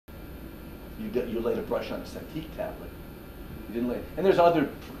You laid a brush on a Cintiq tablet. You didn't lay. And there's other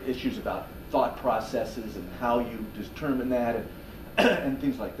issues about thought processes and how you determine that and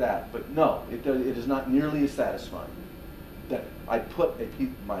things like that. But no, it is not nearly as satisfying. That I put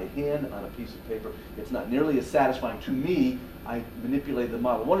my hand on a piece of paper. It's not nearly as satisfying to me. I manipulated the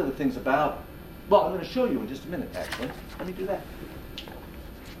model. One of the things about, well, I'm going to show you in just a minute, actually. Let me do that.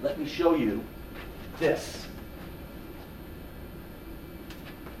 Let me show you this.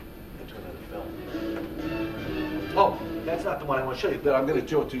 Into another film. Oh, that's not the one I want to show you, but I'm going to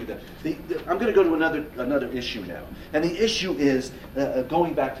show it to you then. I'm going to go to another issue now. And the issue is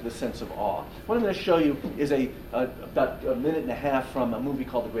going back to the sense of awe. What I'm going to show you is about a minute and a half from a movie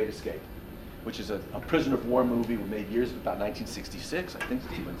called The Great Escape, which is a prisoner of war movie we made years, about 1966, I think,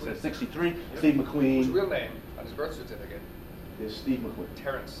 63. Steve McQueen. His real name on his birth certificate is Steve McQueen.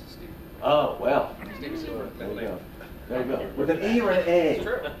 Terrence Steve. Oh, well. Steve is his There middle you name. go. There you go. With an E or an A? It's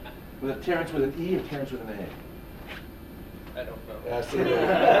true. With a Terrence with an E or Terrence with an A? I don't know. Yeah, see,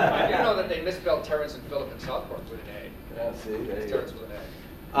 I do know that they misspelled Terrence and Philip in Southport with an A. Yeah, see, there It's you Terrence go. with an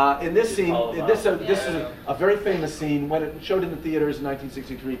A. In this scene, this is Yeah. a very famous scene. When it showed in the theaters in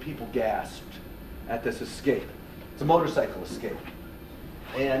 1963, people gasped at this escape. It's a motorcycle escape.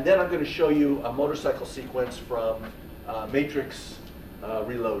 And then I'm going to show you a motorcycle sequence from Matrix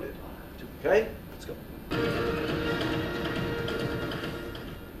Reloaded. Okay? Let's go.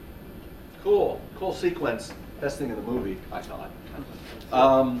 Cool sequence. Best thing in the movie, I thought.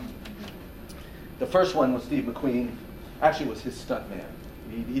 The first one was Steve McQueen. Actually, it was his stuntman.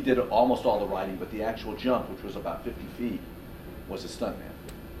 He did almost all the riding, but the actual jump, which was about 50 feet, was his stuntman.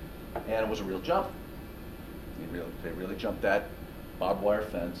 And it was a real jump. They really jumped that barbed wire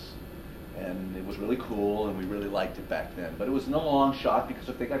fence, and it was really cool, and we really liked it back then. But it was no long shot, because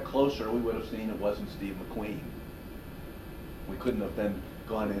if they got closer, we would have seen it wasn't Steve McQueen. We couldn't have then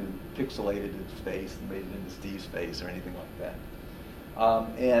gone in and pixelated his face and made it into Steve's face or anything like that.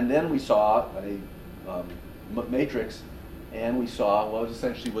 And then we saw a Matrix, and we saw what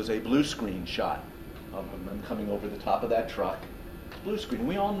essentially was a blue screen shot of them coming over the top of that truck. Blue screen.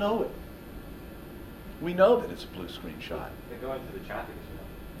 We all know it. We know that it's a blue screen shot. They're going for the traffic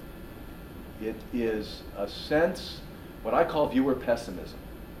issue. It is a sense, what I call viewer pessimism.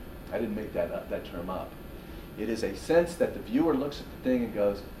 I didn't make that term up. It is a sense that the viewer looks at the thing and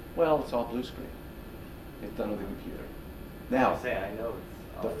goes, well, it's all blue screen. It's done with the computer. Now, I know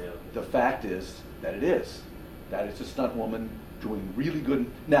it's all real. the fact is that it is. That it's a stunt woman doing really good.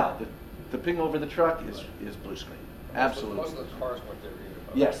 Now, the thing over the truck is blue screen. Absolutely. Most of the cars weren't there either.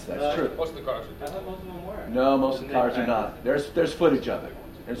 Yes, that's true. Most of the cars I were thought most of them were. No, most of the Didn't cars they are not. There's footage of it.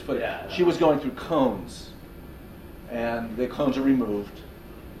 There's footage. Yeah, She was going through cones, and the cones are removed,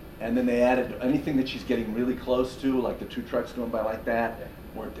 and then they added anything that she's getting really close to, like the two trucks going by like that,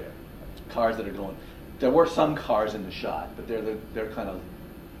 weren't there. Cars that are going. There were some cars in the shot, but they're kind of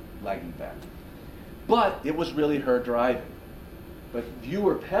lagging back. But it was really her driving. But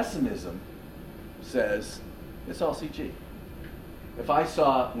viewer pessimism says it's all CG. If I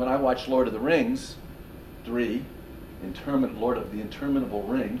saw, when I watched Lord of the Rings 3, Lord of the Interminable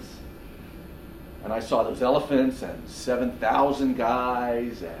Rings, and I saw those elephants and 7,000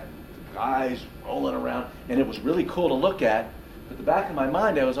 guys and guys rolling around, and it was really cool to look at, but the back of my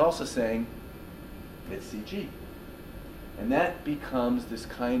mind I was also saying, it's CG. And that becomes this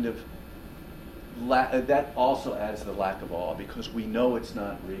kind of, that also adds to the lack of awe, because we know it's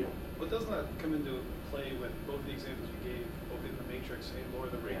not real. Well, doesn't that come into play with both the examples you gave, both in The Matrix and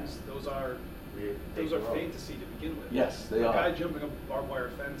Lord of the Rings? Yeah. Those are fantasy to begin with. Yes, they are. A guy jumping up a barbed wire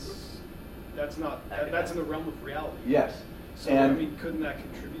fence, that's not, that's in the realm of reality. Yes. So, And I mean, couldn't that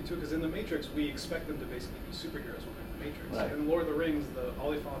contribute to it? Because in The Matrix, we expect them to basically be superheroes when they're in The Matrix. Right. In Lord of the Rings, the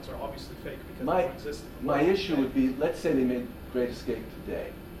Oliphants are obviously fake because they don't exist. my issue would be, let's say they made Great Escape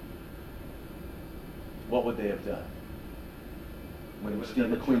today. What would they have done? When Steve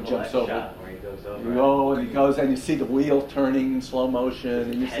McQueen jumps over. Where he goes over. You go and he goes and you see the wheel turning in slow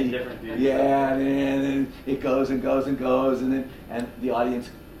motion, and you see, yeah, and then it goes and goes and goes, and the audience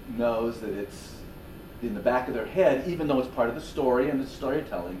knows that it's in the back of their head, even though it's part of the story and the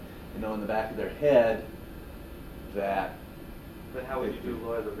storytelling. You know, in the back of their head that. But how would you do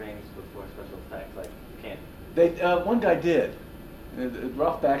Lord of the Rings before special effects? Like, you can't. They one guy did.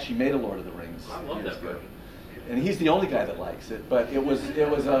 Ralph Bakshi made a Lord of the Rings. I love that version. And he's the only guy that likes it, but it was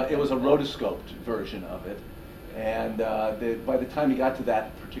a rotoscoped version of it, and by the time he got to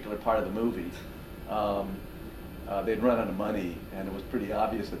that particular part of the movie, they'd run out of money, and it was pretty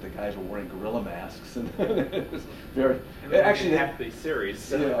obvious that the guys were wearing gorilla masks, and it was very actually half the series.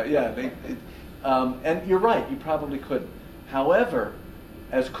 So. Yeah. And you're right, you probably couldn't. However,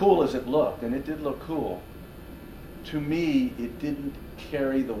 as cool as it looked, and it did look cool, to me, it didn't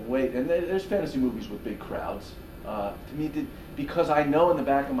carry the weight. And there's fantasy movies with big crowds. To me, because I know in the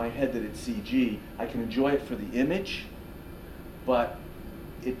back of my head that it's CG, I can enjoy it for the image, but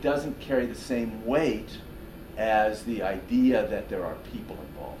it doesn't carry the same weight as the idea that there are people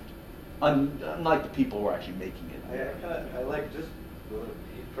involved, unlike the people who are actually making it. I like just a little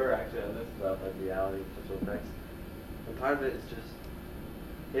deeper actually on this about like reality special effects. And part of it is just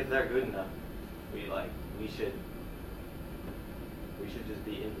if they're good enough, we should just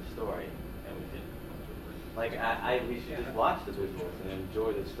be in the story, and we should we should just watch the visuals and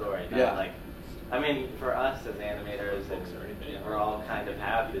enjoy the story. Not like, I mean, for us as animators, and we're all kind of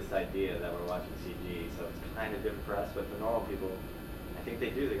have this idea that we're watching CG, so it's kind of different for us. But for normal people, I think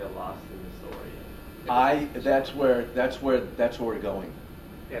they get lost in the story. That's where we're going.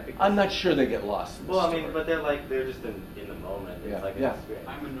 Yeah, I'm not sure they get lost in the story. I mean, but they're just in the moment. It's like an experience.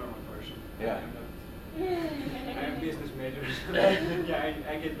 I'm a normal person. Yeah. I'm a business major. Yeah,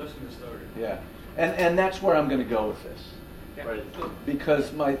 I get lost in the story. Yeah, and that's where I'm going to go with this. Yeah.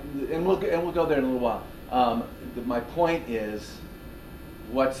 Because we'll go there in a little while. My point is,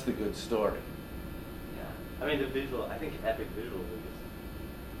 what's the good story? Yeah, I mean I think epic visuals are just.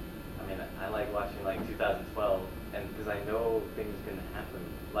 I mean, I like watching like 2012, and because I know things can happen.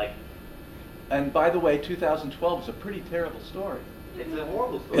 Like. And by the way, 2012 is a pretty terrible story. It's a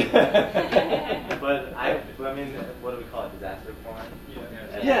horrible story. but I mean, what do we call it? Disaster porn.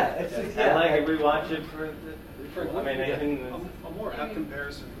 Yeah. I like rewatch it for. I mean, a more apt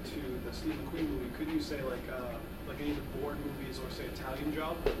comparison to the Stephen Queen movie. Could you say like any of the Bourne movies or say Italian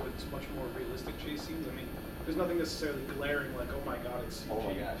Job, with much more realistic chase scenes? I mean, there's nothing necessarily glaring like, oh my god, it's CG. Oh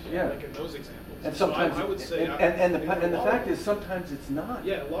my gosh. Yeah. Like in those examples. And sometimes, so I would say, and the fact is, sometimes it's not.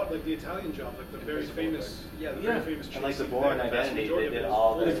 Yeah, a lot like the Italian Job, like the very famous, very famous chase and like the scene Bourne there, the vast Identity, majority they of did it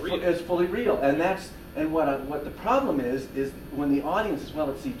all is the. fully real. It's fully real, and what the problem is when the audience is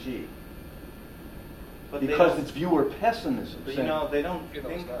it's CG. But because it's viewer pessimism. But you know, they don't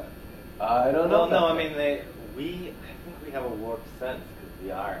think. I don't know. Well, no, I mean I think we have a warped sense because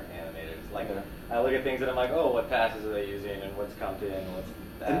we are animators. Like I look at things and I'm like, oh, what passes are they using and what's come in and what's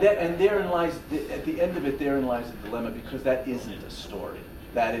that. And therein lies at the end of it. Therein lies the dilemma because that isn't a story.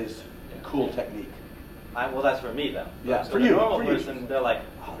 That is cool technique. Well, that's for me though. Yeah, so for the you. normal For you. person, they're like,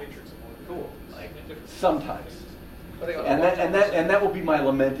 oh, cool. Like sometimes. And that will be my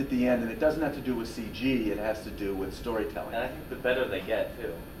lament at the end, and it doesn't have to do with CG, it has to do with storytelling. And I think the better they get,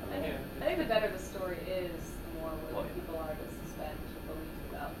 too. I think the better the story is, the more willing people are to suspend belief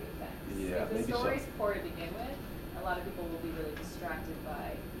about the effects. Yeah, if the maybe story's so. poor to begin with, a lot of people will be really distracted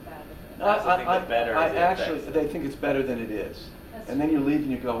by bad they think it's better than it is. And then you leave and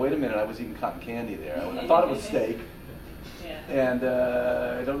you go, wait a minute, I was eating cotton candy there. I thought it was steak. And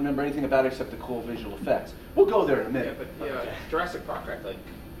I don't remember anything about it except the cool visual effects. We'll go there in a minute. Yeah, but Jurassic Park, I think,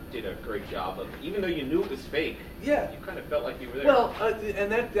 did a great job of, even though you knew it was fake, you kind of felt like you were there. Well,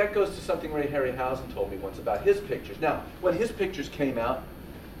 and that goes to something Ray Harryhausen told me once about his pictures. Now, when his pictures came out,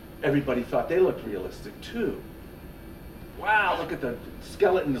 everybody thought they looked realistic too. Wow, look at the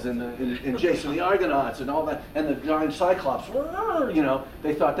skeletons in Jason the Argonauts and all that, and the giant Cyclops. You know,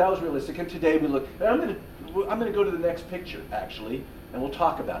 they thought that was realistic. And today we look. And I'm going to go to the next picture actually, and we'll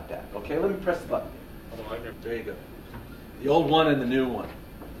talk about that. Okay, let me press the button. There you go. The old one and the new one.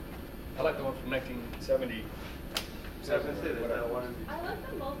 I like the one from 1970. I like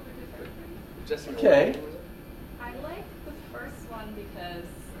them both for different reasons. Okay. I like the first one because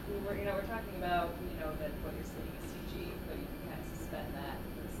we're talking about that what you're seeing is CG, but you can kind of suspend that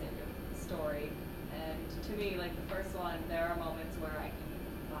for the sake of the story. And to me, like the first one, there are moments where I can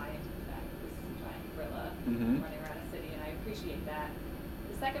buy into the fact that this is a giant gorilla running around a city, and I appreciate that.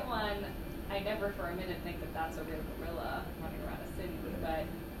 The second one, I never for a minute think that that's a real gorilla running around a city, but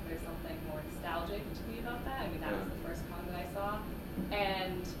there's something more nostalgic to me about that. I mean, that was the first Kong that I saw.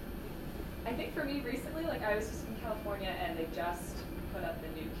 And I think for me recently, like I was just in California and they just put up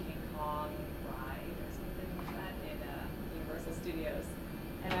the new King Kong ride or something like that in Universal Studios.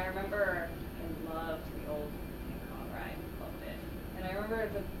 And I remember I loved the old King Kong ride, loved it. And I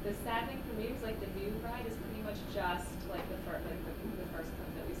remember the sad thing for me was like the new ride is pretty much just like the first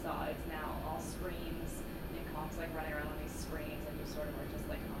clip that we saw. It's now all screens and Kong's like running around on these screens and you sort of are just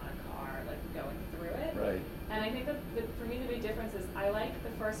like on a car like going through it. Right. And I think that for me the big difference is I like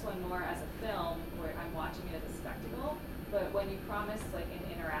the first one more as a film where I'm watching it as a spectacle, but when you promise like an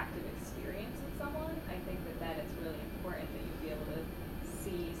interactive experience with someone, I think that it's really important that you be able to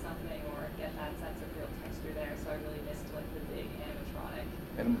see something or get that sense of real texture there. So I really missed like the big animatronic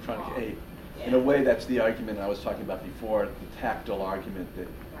ape. In a way, that's the argument I was talking about before, the tactile argument that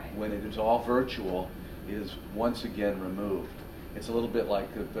when it is all virtual, it is once again removed. It's a little bit like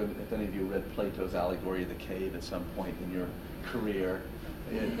if any of you read Plato's allegory of the cave at some point in your career.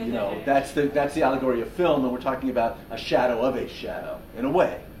 You know, that's the allegory of film, and we're talking about a shadow of a shadow, in a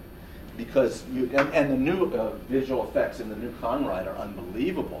way. Because and the new visual effects in the new Kong ride are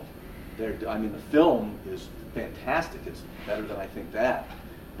unbelievable. I mean, the film is fantastic. It's better than I think that.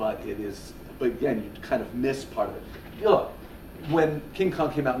 But again, you kind of miss part of it. Look, when King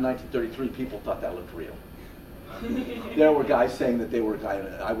Kong came out in 1933, people thought that looked real. There were guys saying that they were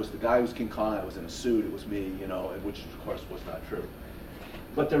I was the guy who was King Kong, I was in a suit, it was me, you know, which of course was not true.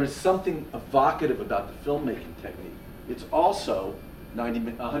 But there is something evocative about the filmmaking technique. It's also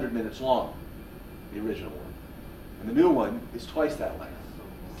 100 minutes long, the original one. And the new one is twice that length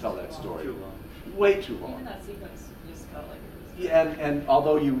to tell that story. Too long. Way too long. Even that sequence just felt like it was... Yeah, and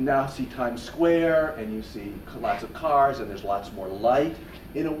although you now see Times Square, and you see lots of cars, and there's lots more light,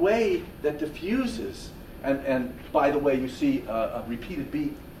 in a way that diffuses, and by the way, you see a repeated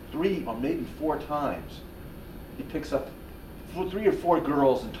beat 3 or maybe 4 times. He picks up 3 or 4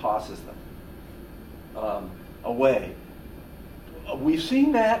 girls and tosses them away. We've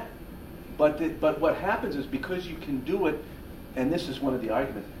seen that, but what happens is because you can do it, and this is one of the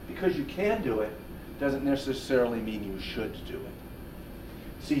arguments, because you can do it doesn't necessarily mean you should do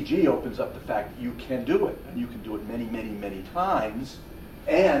it. CG opens up the fact that you can do it, and you can do it many, many, many times,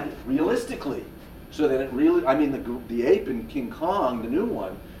 and realistically, so that it really, I mean, the ape in King Kong, the new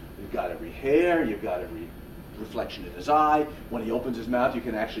one, you've got every hair, you've got every reflection in his eye. When he opens his mouth, you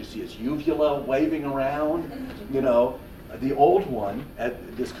can actually see his uvula waving around, you know. The old one,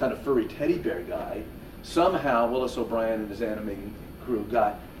 this kind of furry teddy bear guy, somehow Willis O'Brien and his animating crew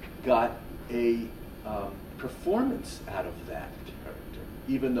got a performance out of that character.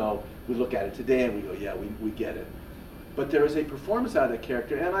 Even though we look at it today and we go, yeah, we get it. But there is a performance out of that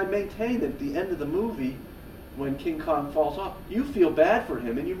character, and I maintain that at the end of the movie, when King Kong falls off, you feel bad for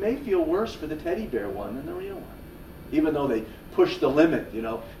him, and you may feel worse for the teddy bear one than the real one. Even though they push the limit, you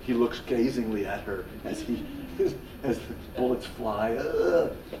know, he looks gazingly at her as the bullets fly.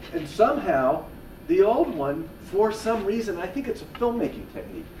 Ugh. And somehow, the old one, for some reason, I think it's a filmmaking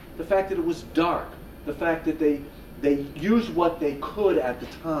technique, the fact that it was dark, the fact that they used what they could at the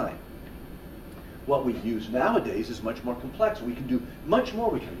time. What we use nowadays is much more complex. We can do much more.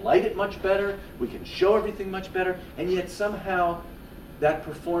 We can light it much better. We can show everything much better. And yet somehow that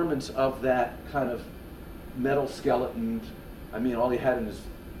performance of that kind of metal skeleton, I mean, all he had in his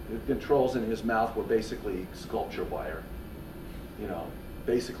controls in his mouth were basically sculpture wire. You know,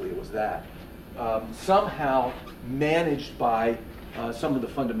 basically it was that. Somehow managed by some of the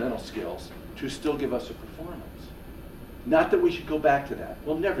fundamental skills to still give us a performance. Not that we should go back to that.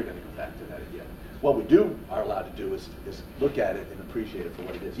 We're never going to go back to that again. What we are allowed to do is look at it and appreciate it for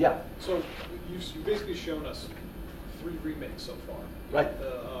what it is. Yeah? So you've basically shown us 3 remakes so far. Right.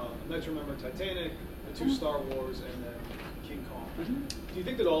 The Knights Remember Titanic, the 2 Star Wars, and then King Kong. Mm-hmm. Do you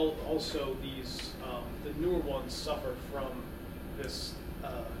think that also these, the newer ones suffer from this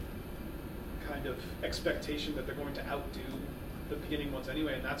kind of expectation that they're going to outdo the beginning ones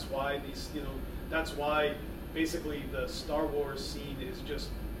anyway, and that's why that's why basically the Star Wars scene is just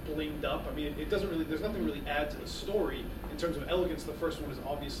blinged up? I mean, it doesn't really, there's nothing really add to the story in terms of elegance. The first one is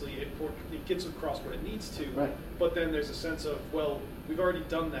obviously, it gets across what it needs to, right. But then there's a sense of, well, we've already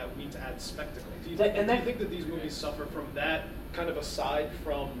done that, we need to add spectacle. Do you think that these movies suffer from that, kind of aside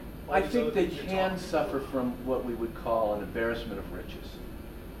from all I these think other they things you're can talking suffer about? from what we would call an embarrassment of riches.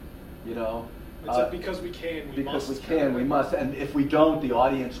 You know? It's like because we can, we must. Because we can, we must. And if we don't, the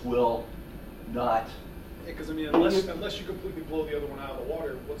audience will not. Because I mean, unless you completely blow the other one out of the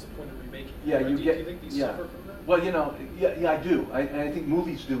water, what's the point of remaking? Yeah, Right? you Do get. you think these yeah. suffer from that? Well, you know, yeah, I do. And I think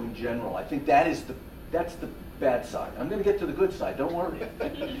movies do in general. I think that's the bad side. I'm going to get to the good side. Don't worry.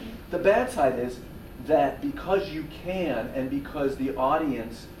 The bad side is that because you can, and because the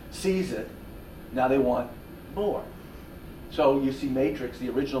audience sees it, now they want more. So you see Matrix, the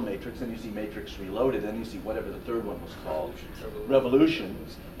original Matrix, and you see Matrix Reloaded, and you see whatever the third one was called, Revolution,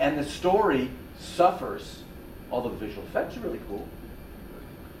 and the story suffers, although the visual effects are really cool.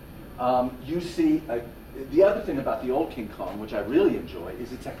 You see, the other thing about the old King Kong, which I really enjoy,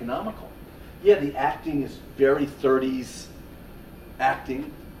 is it's economical. Yeah, the acting is very 30s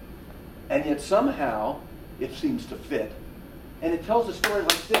acting, and yet somehow it seems to fit, and it tells a story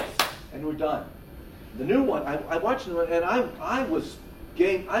like this, and we're done. The new one, I watched it, and I was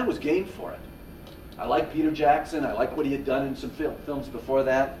game for it. I like Peter Jackson. I like what he had done in some films before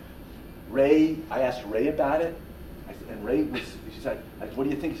that. Ray, I asked Ray about it, And Ray was, she said, what do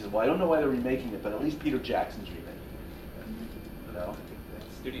you think? He said, well, I don't know why they're remaking it, but at least Peter Jackson's remaking it. You know?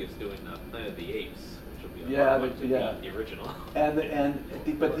 The studio's doing Planet of the Apes, which will be the original. But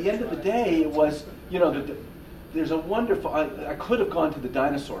at the end of the day, it was, you know, there's a wonderful, I could have gone to the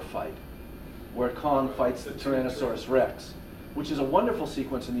dinosaur fight, where Kong fights the Tyrannosaurus Rex, which is a wonderful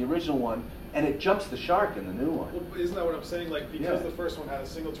sequence in the original one, and it jumps the shark in the new one. Well, isn't that what I'm saying? Like, because the first one had a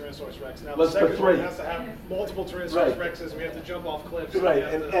single Tyrannosaurus Rex, now Let's the go second one three. has to have multiple Tyrannosaurus Rexes, we have to jump off cliffs. Right,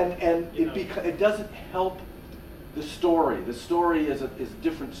 and it doesn't help the story. The story is a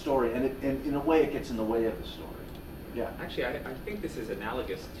different story, and in a way it gets in the way of the story. Yeah. Actually, I think this is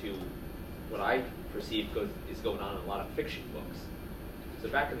analogous to what I perceive is going on in a lot of fiction books. So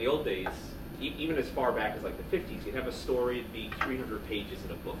back in the old days, even as far back as like the 50s, you'd have a story, it'd be 300 pages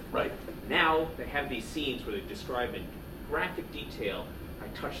in a book. Right. Now they have these scenes where they describe in graphic detail. I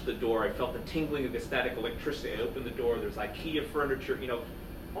touched the door, I felt the tingling of the static electricity, I opened the door, there's IKEA furniture, you know,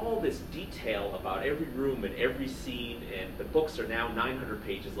 all this detail about every room and every scene, and the books are now 900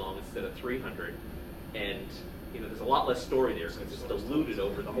 pages long instead of 300, and you know, there's a lot less story there because it's diluted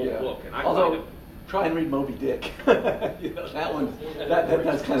over the whole book. And I Although, try and read Moby Dick. You know, that one,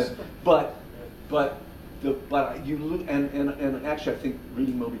 that's kind of, but you lose, and actually I think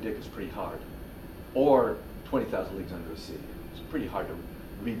reading Moby Dick is pretty hard, or 20,000 Leagues Under the Sea. It's pretty hard to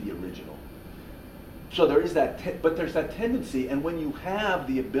read the original. So there is that, but there's that tendency, and when you have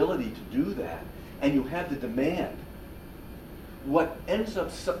the ability to do that, and you have the demand, what ends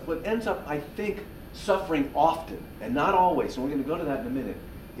up, I think, suffering often, and not always, and we're going to go to that in a minute,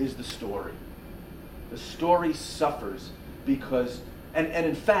 is the story. The story suffers because, and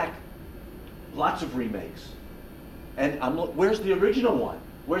in fact, lots of remakes. And where's the original one?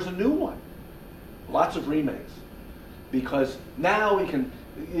 Where's a new one? Lots of remakes. Because now we can,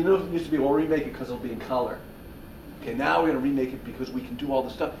 you know, it used to be, well, remake it because it'll be in color. Okay, now we're going to remake it because we can do all the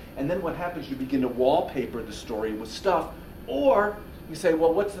stuff. And then what happens, you begin to wallpaper the story with stuff. Or you say,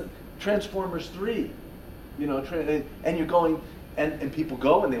 well, what's the Transformers 3? You know, and you're going, and people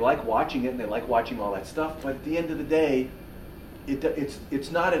go and they like watching it and they like watching all that stuff. But at the end of the day,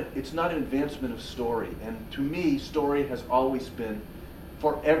 it's not an advancement of story. And to me, story has always been,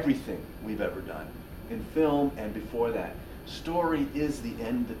 for everything we've ever done, in film and before that, story is the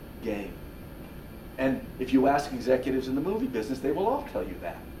end game. And if you ask executives in the movie business, they will all tell you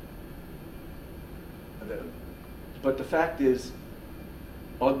that. But the fact is,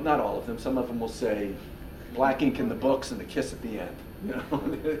 well, not all of them. Some of them will say, black ink in the books and the kiss at the end. You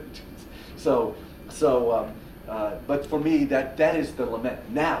know, but for me, that is the lament.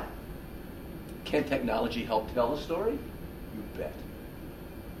 Now, can technology help tell a story? You bet.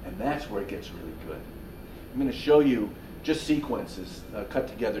 And that's where it gets really good. I'm going to show you just sequences cut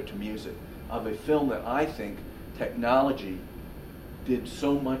together to music of a film that I think technology did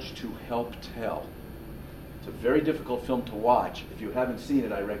so much to help tell. It's a very difficult film to watch. If you haven't seen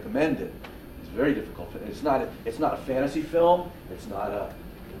it, I recommend it. It's very difficult. It's not a fantasy film. It's not a.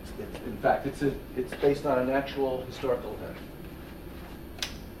 In fact, it's based on an actual historical event.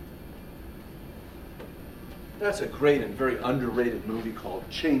 That's a great and very underrated movie called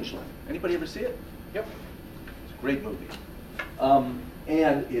Changeling. Anybody ever see it? Yep. It's a great movie.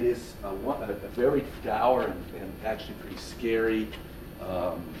 And it is a very dour and actually pretty scary,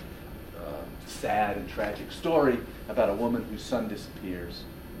 sad and tragic story about a woman whose son disappears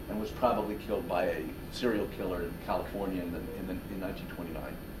and was probably killed by a serial killer in California in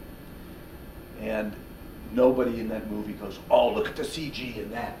 1929. And nobody in that movie goes, oh, look at the CG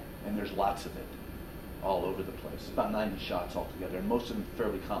in that. And there's lots of it all over the place. About 90 shots altogether, and most of them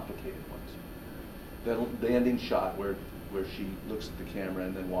fairly complicated ones. The ending shot where she looks at the camera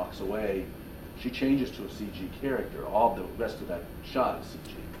and then walks away, she changes to a CG character. All the rest of that shot is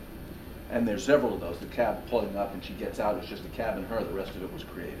CG. And there's several of those. The cab pulling up and she gets out, it's just the cab and her, the rest of it was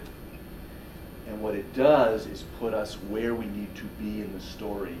created. And what it does is put us where we need to be in the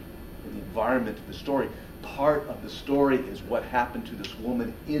story, in the environment of the story. Part of the story is what happened to this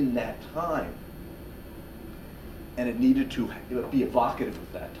woman in that time. And it needed to be evocative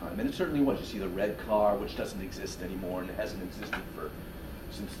of that time. And it certainly was. You see the red car, which doesn't exist anymore, and it hasn't existed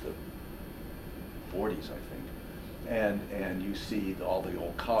since the 40s, I think. And you see all the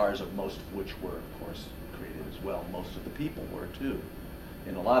old cars, of most of which were, of course, created as well. Most of the people were too,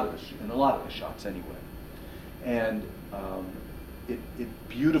 in a lot of the shots anyway. And it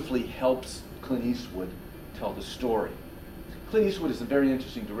beautifully helps Clint Eastwood tell the story. Clint Eastwood is a very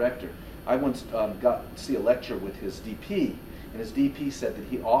interesting director. I once got to see a lecture with his DP, and his DP said that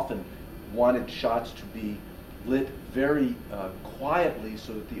he often wanted shots to be lit very quietly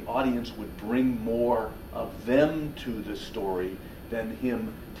so that the audience would bring more of them to the story than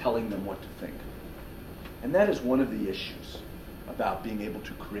him telling them what to think. And that is one of the issues about being able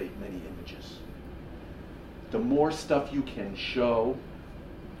to create many images. The more stuff you can show,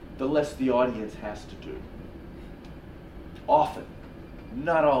 the less the audience has to do. Often,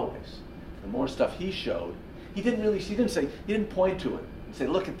 not always. The more stuff he showed, he didn't point to it and say,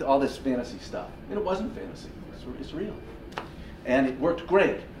 look at all this fantasy stuff. And it wasn't fantasy, it's real. And it worked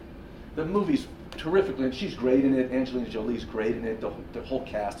great. The movie's terrifically, and she's great in it, Angelina Jolie's great in it, the whole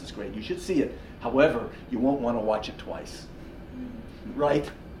cast is great. You should see it. However, you won't want to watch it twice. Right?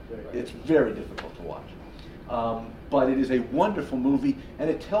 It's very difficult to watch. But it is a wonderful movie, and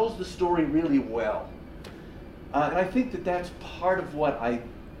it tells the story really well. And I think that that's part of what I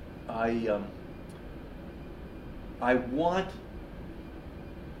want.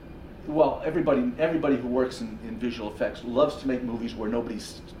 Well, everybody who works in visual effects loves to make movies where nobody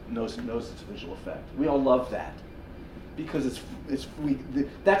knows it's visual effect. We all love that because that's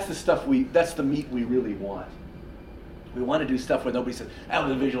the meat we really want. We want to do stuff where nobody says, that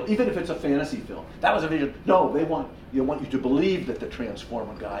was a visual, even if it's a fantasy film. That was a visual. No, they want you to believe that the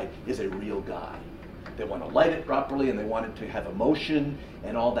Transformer guy is a real guy. They want to light it properly, and they want it to have emotion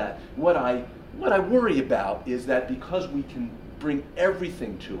and all that. What I worry about is that because we can bring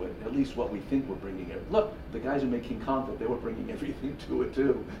everything to it, at least what we think we're bringing it. Look, the guys who make King Kong, they were bringing everything to it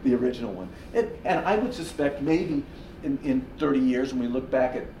too, the original one. And I would suspect maybe in 30 years when we look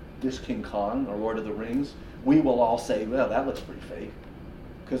back at this King Kong or Lord of the Rings, we will all say, well, that looks pretty fake,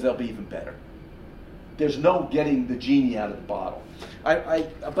 because they'll be even better. There's no getting the genie out of the bottle.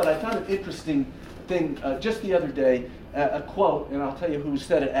 But I found an interesting thing just the other day, a quote, and I'll tell you who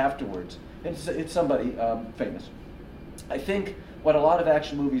said it afterwards. It's somebody famous. I think what a lot of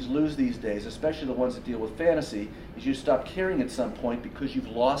action movies lose these days, especially the ones that deal with fantasy, is you stop caring at some point because you've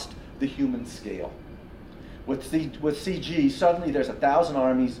lost the human scale. With CG, suddenly there's 1,000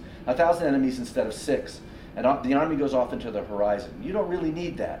 enemies instead of 6. And the army goes off into the horizon. You don't really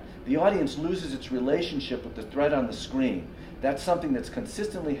need that. The audience loses its relationship with the threat on the screen. That's something that's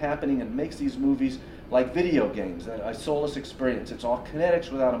consistently happening and makes these movies like video games, a soulless experience. It's all kinetics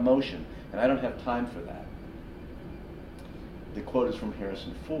without emotion, and I don't have time for that. The quote is from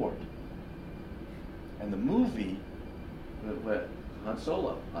Harrison Ford. And the movie, Hans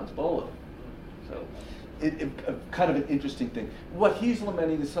Bolo. So, kind of an interesting thing. What he's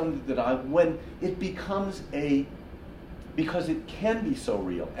lamenting is something that when it becomes because it can be so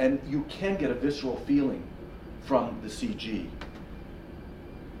real, and you can get a visceral feeling from the CG,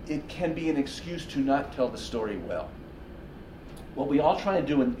 it can be an excuse to not tell the story well. What we all try to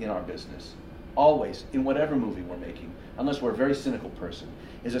do in our business, always, in whatever movie we're making, unless we're a very cynical person,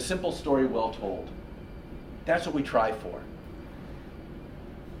 is a simple story well told. That's what we try for.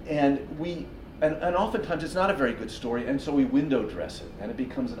 And oftentimes it's not a very good story, and so we window dress it, and it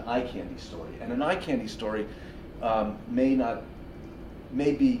becomes an eye candy story. And an eye candy story may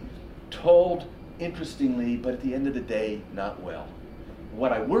be told interestingly, but at the end of the day, not well.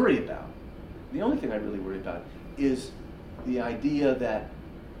 What I worry about, the only thing I really worry about, is the idea that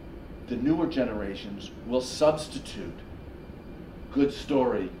the newer generations will substitute good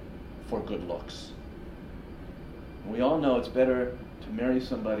story for good looks. And we all know it's better to marry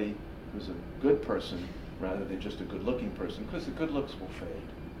somebody who's a good person rather than just a good-looking person, because the good looks will fade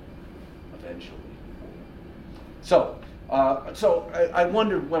eventually. So I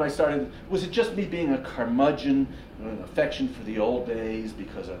wondered when I started, was it just me being a curmudgeon, an affection for the old days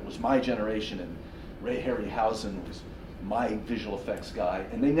because it was my generation and Ray Harryhausen was my visual effects guy,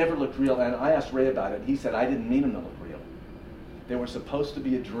 and they never looked real. And I asked Ray about it, and he said, I didn't mean them to look real. They were supposed to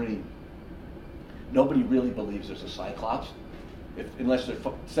be a dream. Nobody really believes there's a Cyclops, unless they're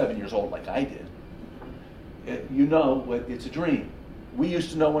 7 years old like I did. It's a dream. We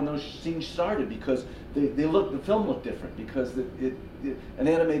used to know when those scenes started because the film looked different, because an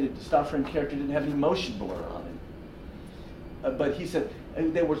animated stop frame character didn't have any motion blur on it. But he said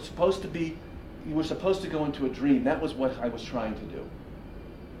they were supposed to be. You were supposed to go into a dream. That was what I was trying to do.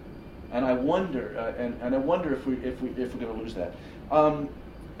 And I wonder, and I wonder if we're going to lose that.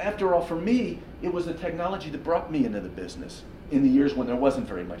 After all, for me, it was the technology that brought me into the business in the years when there wasn't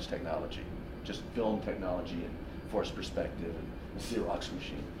very much technology, just film technology and forced perspective and a Xerox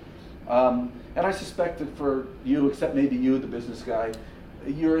machine. And I suspect that for you, except maybe you, the business guy,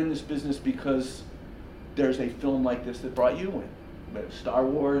 you're in this business because there's a film like this that brought you in. Whether Star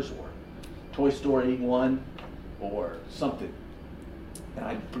Wars or Toy Story 1 or something. And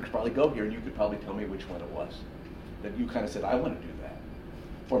I could probably go here and you could probably tell me which one it was. That you kind of said, I want to do that.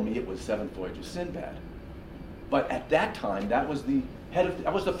 For me, it was Seventh Voyage of Sinbad. But at that time, that was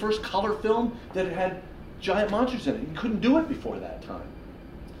that was the first color film that had giant monsters in it. You couldn't do it before that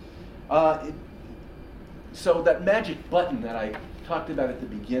time. So that magic button that I talked about at the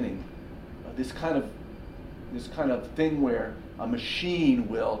beginning, this kind of thing where a machine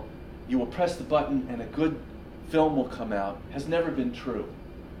you will press the button and a good film will come out, has never been true.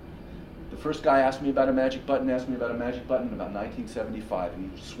 The first guy asked me about a magic button in about 1975.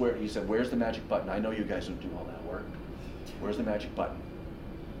 He said, "Where's the magic button? I know you guys don't do all that work. Where's the magic button?"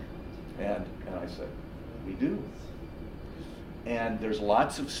 And I said, "We do." And there's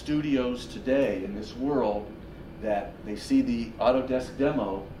lots of studios today in this world that they see the Autodesk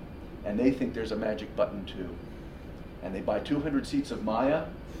demo and they think there's a magic button too. And they buy 200 seats of Maya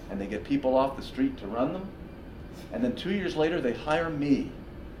and they get people off the street to run them. And then 2 years later they hire me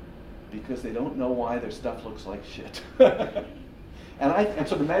because they don't know why their stuff looks like shit. And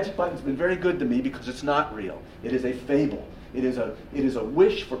so the magic button's been very good to me because it's not real. It is a fable. It is a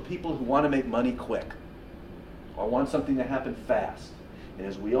wish for people who want to make money quick or want something to happen fast. And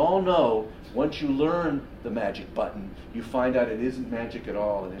as we all know, once you learn the magic button, you find out it isn't magic at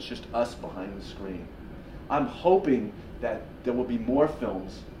all, and it's just us behind the screen. I'm hoping that there will be more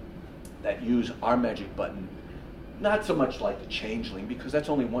films that use our magic button, not so much like The Changeling, because that's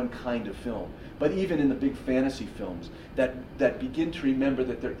only one kind of film, but even in the big fantasy films that begin to remember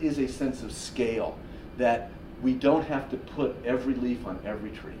that there is a sense of scale, that we don't have to put every leaf on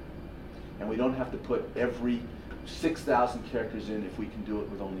every tree, and we don't have to put every 6,000 characters in if we can do it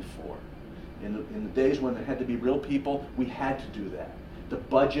with only 4. In the days when there had to be real people, we had to do that. The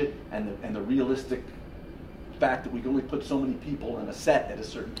budget and the realistic fact that we can only put so many people on a set at a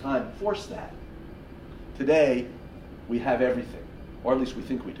certain time forced that. Today, we have everything, or at least we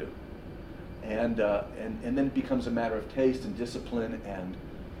think we do. And then it becomes a matter of taste and discipline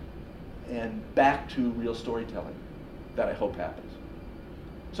and back to real storytelling that I hope happens.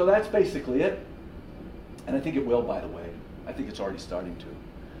 So that's basically it. And I think it will, by the way. I think it's already starting to.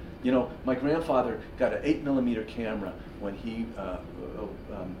 You know, my grandfather got an 8mm camera when he,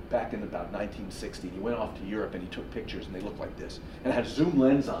 back in about 1960, he went off to Europe and he took pictures and they looked like this. And it had a zoom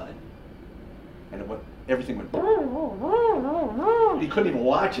lens on it. And everything went, you couldn't even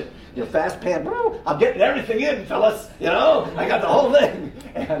watch it. You know, fast pan, I'm getting everything in, fellas. You know, I got the whole thing.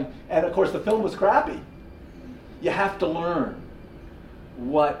 And of course the film was crappy. You have to learn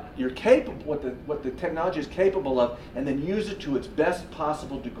what you're capable, what the technology is capable of, and then use it to its best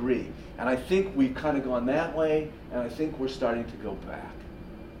possible degree. And I think we've kind of gone that way, and I think we're starting to go back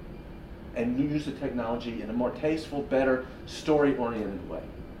and use the technology in a more tasteful, better, story-oriented way.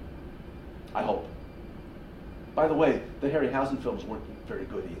 I hope. By the way, the Harryhausen films weren't very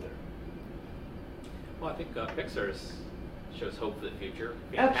good either. Well, I think Pixar's shows hope for the future.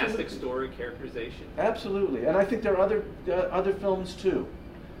 Fantastic story, characterization. Absolutely, and I think there are other films too.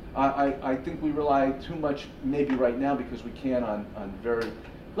 I think we rely too much, maybe right now, because we can on very.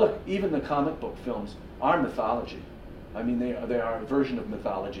 Look, even the comic book films are mythology. I mean, they are a version of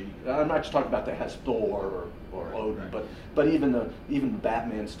mythology. I'm not just talking about that has Thor or Odin, but even the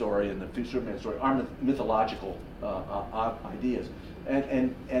Batman story and the Superman story are mythological ideas,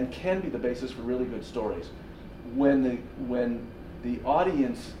 and can be the basis for really good stories. When the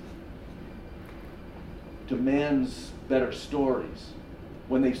audience demands better stories,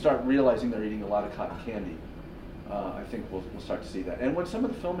 when they start realizing they're eating a lot of cotton candy, I think we'll start to see that. And when some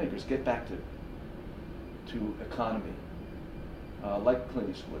of the filmmakers get back to economy, like Clint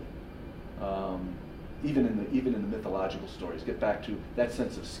Eastwood, even in the mythological stories, get back to that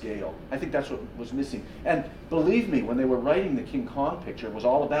sense of scale. I think that's what was missing. And believe me, when they were writing the King Kong picture, it was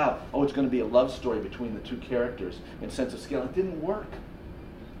all about, oh, it's going to be a love story between the two characters and sense of scale. It didn't work.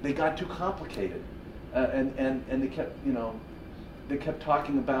 They got too complicated, and they kept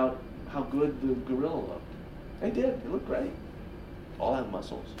talking about how good the gorilla looked. They did. They looked great. All have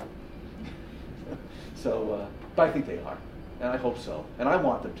muscles. So, but I think they are, and I hope so, and I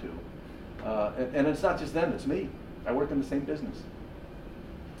want them to. And it's not just them, it's me. I work in the same business.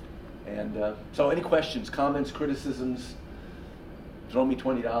 And so any questions, comments, criticisms, throw me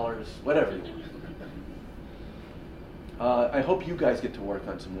 $20, whatever you want. I hope you guys get to work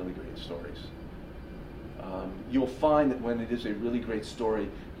on some really great stories. You'll find that when it is a really great story,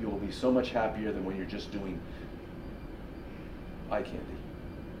 you will be so much happier than when you're just doing eye candy.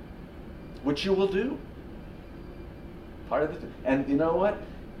 Which you will do. Part of it. And you know what?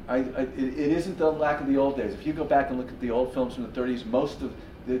 It isn't the lack of the old days. If you go back and look at the old films from the 30s, most of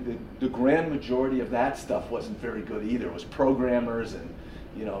the grand majority of that stuff wasn't very good either. It was programmers, and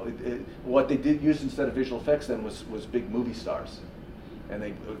what they did use instead of visual effects then was big movie stars, And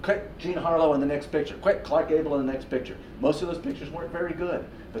they, quick, Jean Harlow in the next picture, quick, Clark Gable in the next picture. Most of those pictures weren't very good,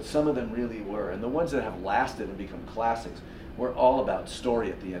 but some of them really were. And the ones that have lasted and become classics were all about story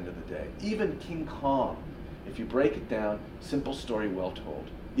at the end of the day. Even King Kong, if you break it down, simple story, well told,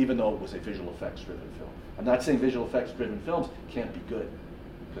 even though it was a visual effects driven film. I'm not saying visual effects driven films can't be good,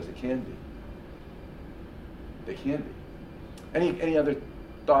 because they can be. They can be. Any other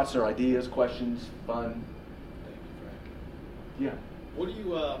thoughts or ideas, questions, fun? Thank you, Frank. Yeah. What do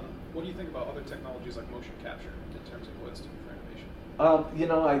you think about other technologies like motion capture in terms of what it's doing for animation? You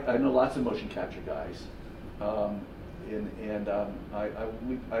know, I know lots of motion capture guys. I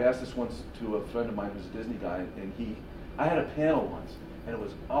asked this once to a friend of mine who's a Disney guy, and I had a panel once, and it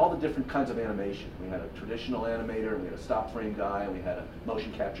was all the different kinds of animation. We had a traditional animator, and we had a stop frame guy, and we had a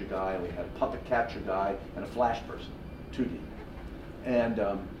motion capture guy, and we had a puppet capture guy, and a flash person, 2D. And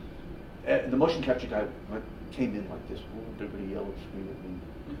the motion capture guy came in like this, everybody yelled, screamed at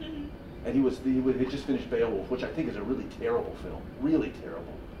me. And he had just finished Beowulf, which I think is a really terrible film. Really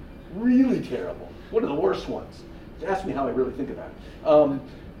terrible. Really terrible. One of the worst ones. Ask me how I really think about it.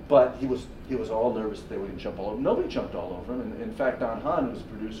 But he was all nervous that they were going to jump all over him. Nobody jumped all over him. And in fact, Don Hahn was a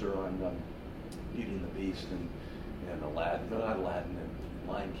producer on Beauty and the Beast and Aladdin, not Aladdin, and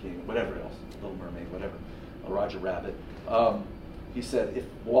Lion King, whatever else, Little Mermaid, whatever, Roger Rabbit. He said if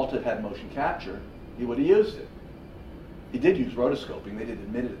Walt had had motion capture, he would have used it. He did use rotoscoping. They didn't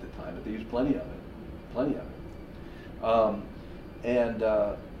admit it at the time, but they used plenty of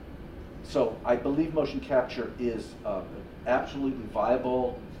it. So I believe motion capture is absolutely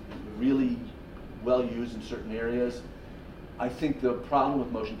viable, really well used in certain areas. I think the problem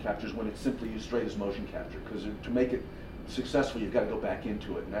with motion capture is when it's simply used straight as motion capture, because to make it successful, you've got to go back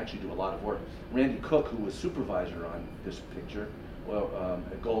into it and actually do a lot of work. Randy Cook, who was supervisor on this picture,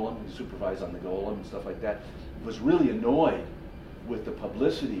 at Golem, he supervised on the Golem and stuff like that, was really annoyed with the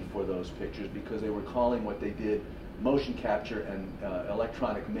publicity for those pictures because they were calling what they did motion capture and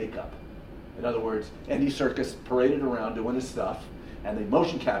electronic makeup. In other words, Andy Serkis paraded around doing his stuff, and they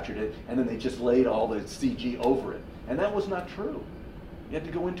motion captured it, and then they just laid all the CG over it. And that was not true. You had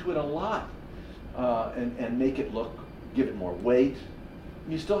to go into it a lot and make it look, give it more weight.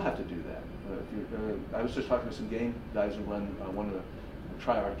 You still have to do that. I was just talking to some game guys who run one of the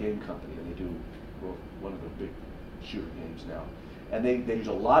Tri-Art game company, and they do one of the big shooter games now. And they use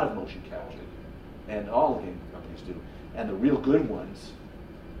a lot of motion capture, and all the game companies do. And the real good ones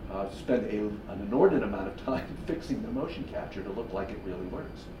spend an inordinate amount of time fixing the motion capture to look like it really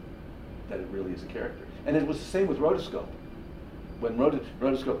works, that it really is a character. And it was the same with rotoscope. When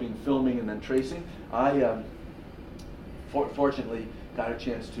rotoscoping, filming, and then tracing, I fortunately got a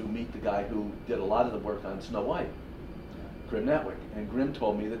chance to meet the guy who did a lot of the work on Snow White, Grim Natwick. And Grim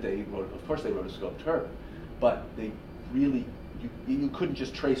told me that of course they rotoscoped her, but they really, you couldn't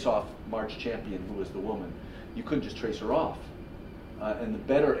just trace off Marge Champion, who was the woman. You couldn't just trace her off. And the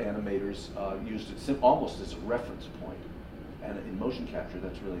better animators used it almost as a reference point. And in motion capture,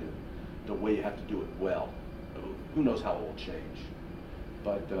 that's really the way you have to do it well. Who knows how it will change.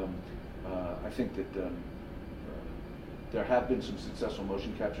 But I think that there have been some successful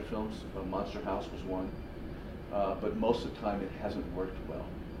motion capture films. Monster House was one. But most of the time it hasn't worked well,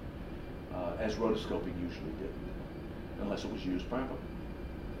 as rotoscoping usually did, unless it was used properly,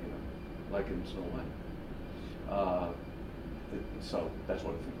 like in Snow White. So that's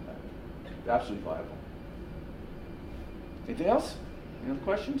what I think about it. Absolutely viable. Anything else? Any other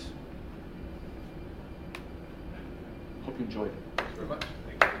questions? Hope you enjoyed it. Thanks very much.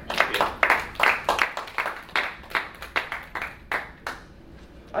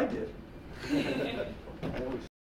 I did.